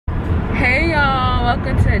and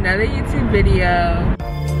welcome to another YouTube video.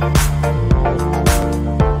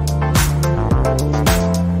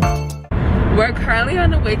 We're currently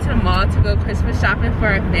on the way to the mall to go Christmas shopping for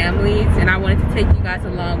our families, and I wanted to take you guys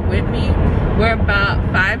along with me. We're about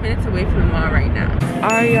 5 minutes away from the mall right now.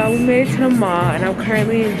 Alright y'all, we made it to the mall and I'm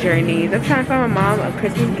currently in Journeys. I'm trying to find my mom a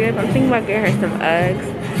Christmas gift. I'm thinking about getting her some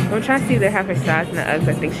Uggs. I'm trying to see if they have her size in the Uggs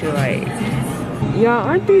I think she'll like. Y'all,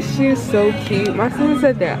 aren't these shoes so cute? My sister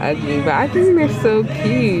said they're ugly, but I think they're so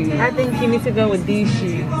cute. I think you need to go with these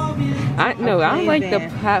shoes. I don't like the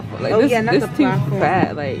platform. Like, this too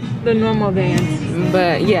fat. Like the normal Vans.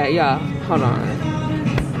 But yeah, y'all, hold on.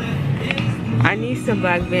 I need some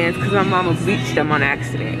black Vans because my mama bleached them on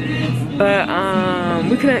accident. But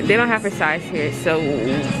we couldn't. They don't have her size here, so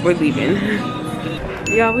we're leaving.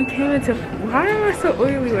 Y'all, we came into. Why am I so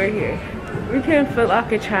oily right here? We came to Foot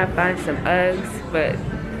Locker trying to find some Uggs, but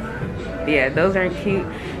yeah, those aren't cute.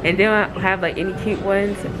 And they don't have like any cute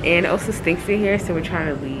ones, and it also stinks in here, so we're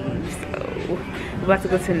trying to leave. So we're about to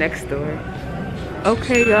go to the next store.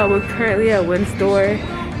 Okay y'all, we're currently at one store,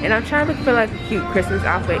 and I'm trying to look for like a cute Christmas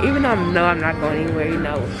outfit, even though I know I'm not going anywhere, you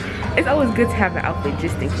know. It's always good to have an outfit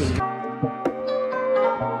just in case.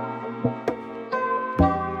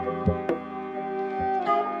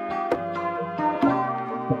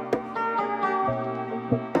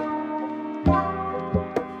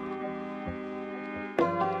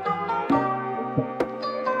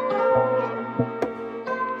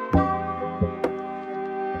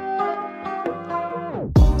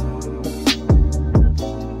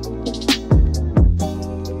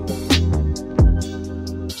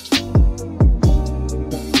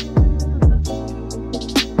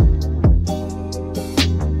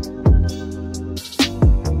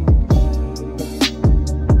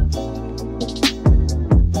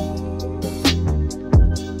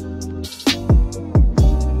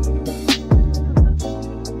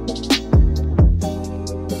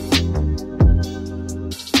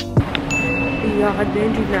 Y'all,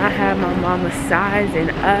 they do not have my mama's size in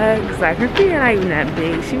Uggs. Like, her feet are not even that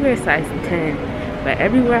big. She wears size 10. But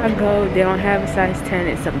everywhere I go, they don't have a size 10.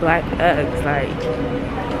 It's some black Uggs.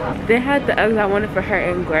 Like, they had the Uggs I wanted for her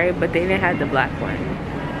in gray, but they didn't have the black one.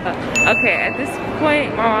 Okay, at this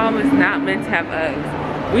point, my mom was not meant to have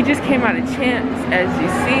Uggs. We just came out of Champs, as you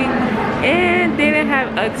see, and they didn't have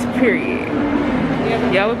Uggs, period.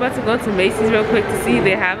 Y'all, we're about to go to Macy's real quick to see if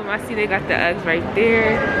they have them. I see they got the Uggs right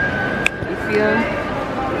there. See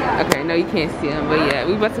them? Okay, no, you can't see them, but yeah,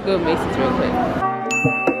 we about to go to Macy's real quick.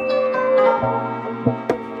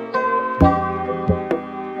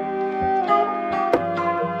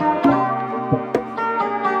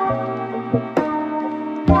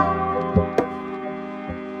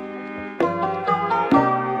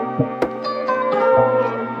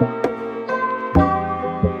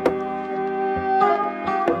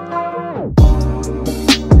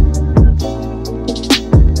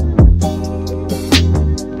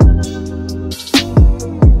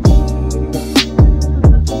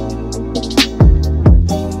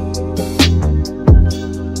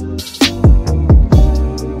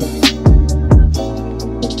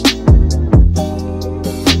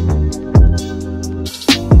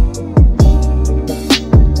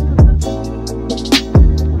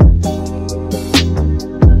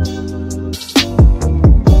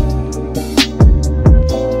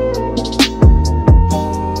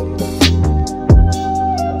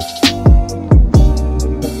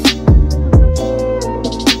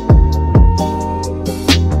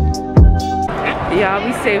 Y'all,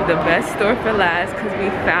 we saved the best store for last because we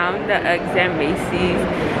found the Uggs at Macy's,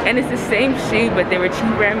 and it's the same shoe, but they were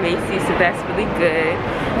cheaper at Macy's, so that's really good.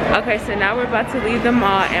 Okay, so now we're about to leave the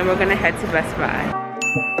mall and we're gonna head to Best Buy.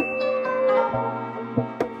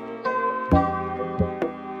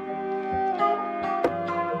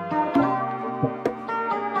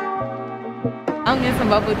 I'm getting some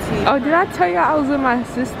bubble tea. Oh, did I tell y'all I was with my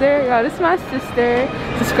sister? Y'all, this is my sister.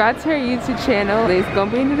 Subscribe to her YouTube channel. It's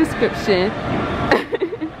gonna be in the description.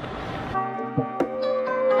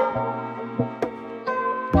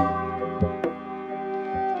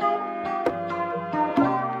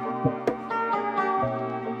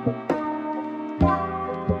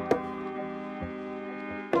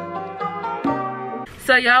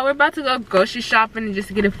 So y'all, we're about to go grocery shopping and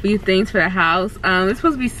just get a few things for the house. There's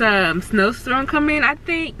supposed to be some snowstorm coming, I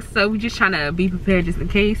think, so we're just trying to be prepared just in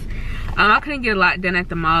case. I couldn't get a lot done at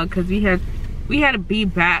the mall because we had to be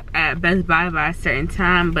back at Best Buy by a certain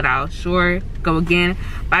time, but I'll sure go again.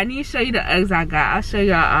 But I need to show you the Uggs I got. I'll show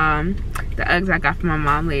y'all the Uggs I got for my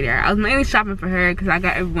mom later. I was mainly shopping for her because I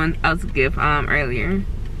got everyone else a gift earlier.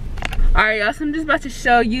 Alright y'all, so I'm just about to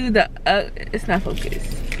show you the it's not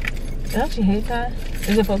focused. Don't you hate that?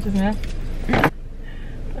 Is it focus now?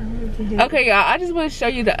 Okay, y'all, I just want to show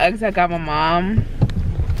you the Uggs I got my mom.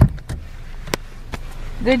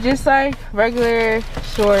 They're just like regular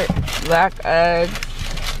short black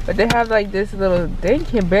Uggs, but they have like this little, they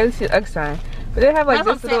can barely see the Ugg sign, but they have like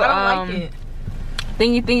this little I don't like it.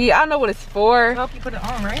 thingy. I don't know what it's for. Help you put it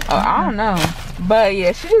on, right? Oh, I don't know. But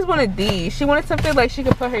yeah, she just wanted these. She wanted something like she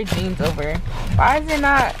could put her jeans over. Why is it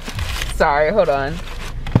not? Sorry, hold on.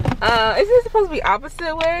 Is it supposed to be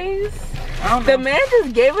opposite ways? I don't know. The man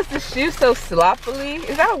just gave us the shoes so sloppily.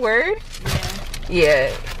 Is that a word?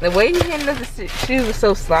 Yeah. The way he handed us the shoes was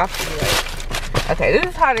so sloppy. Like, okay, this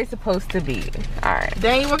is how they're supposed to be. All right.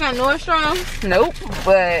 Dang, you work at Nordstrom? Nope,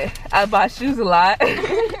 but I buy shoes a lot.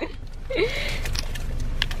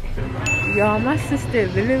 Y'all, my sister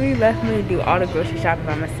literally left me to do all the grocery shopping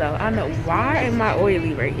by myself. I don't know, why am I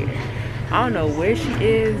oily right here? I don't know where she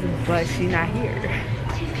is, but she's not here.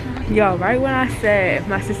 Y'all, right when I said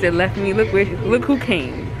my sister left me, look who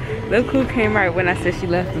came. Look who came right when I said she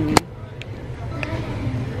left me.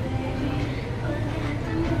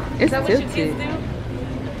 It's Is that what you tilted. kids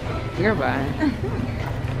do? You're bye.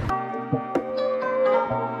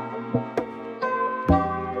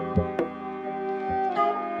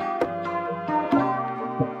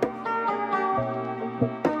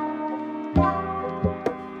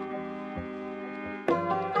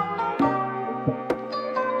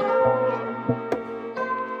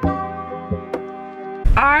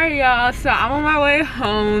 Alright, y'all, so I'm on my way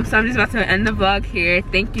home, so I'm just about to end the vlog here.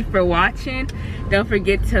 Thank you for watching. Don't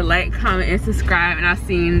forget to like, comment, and subscribe, and I'll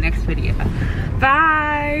see you in the next video.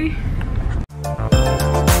 Bye.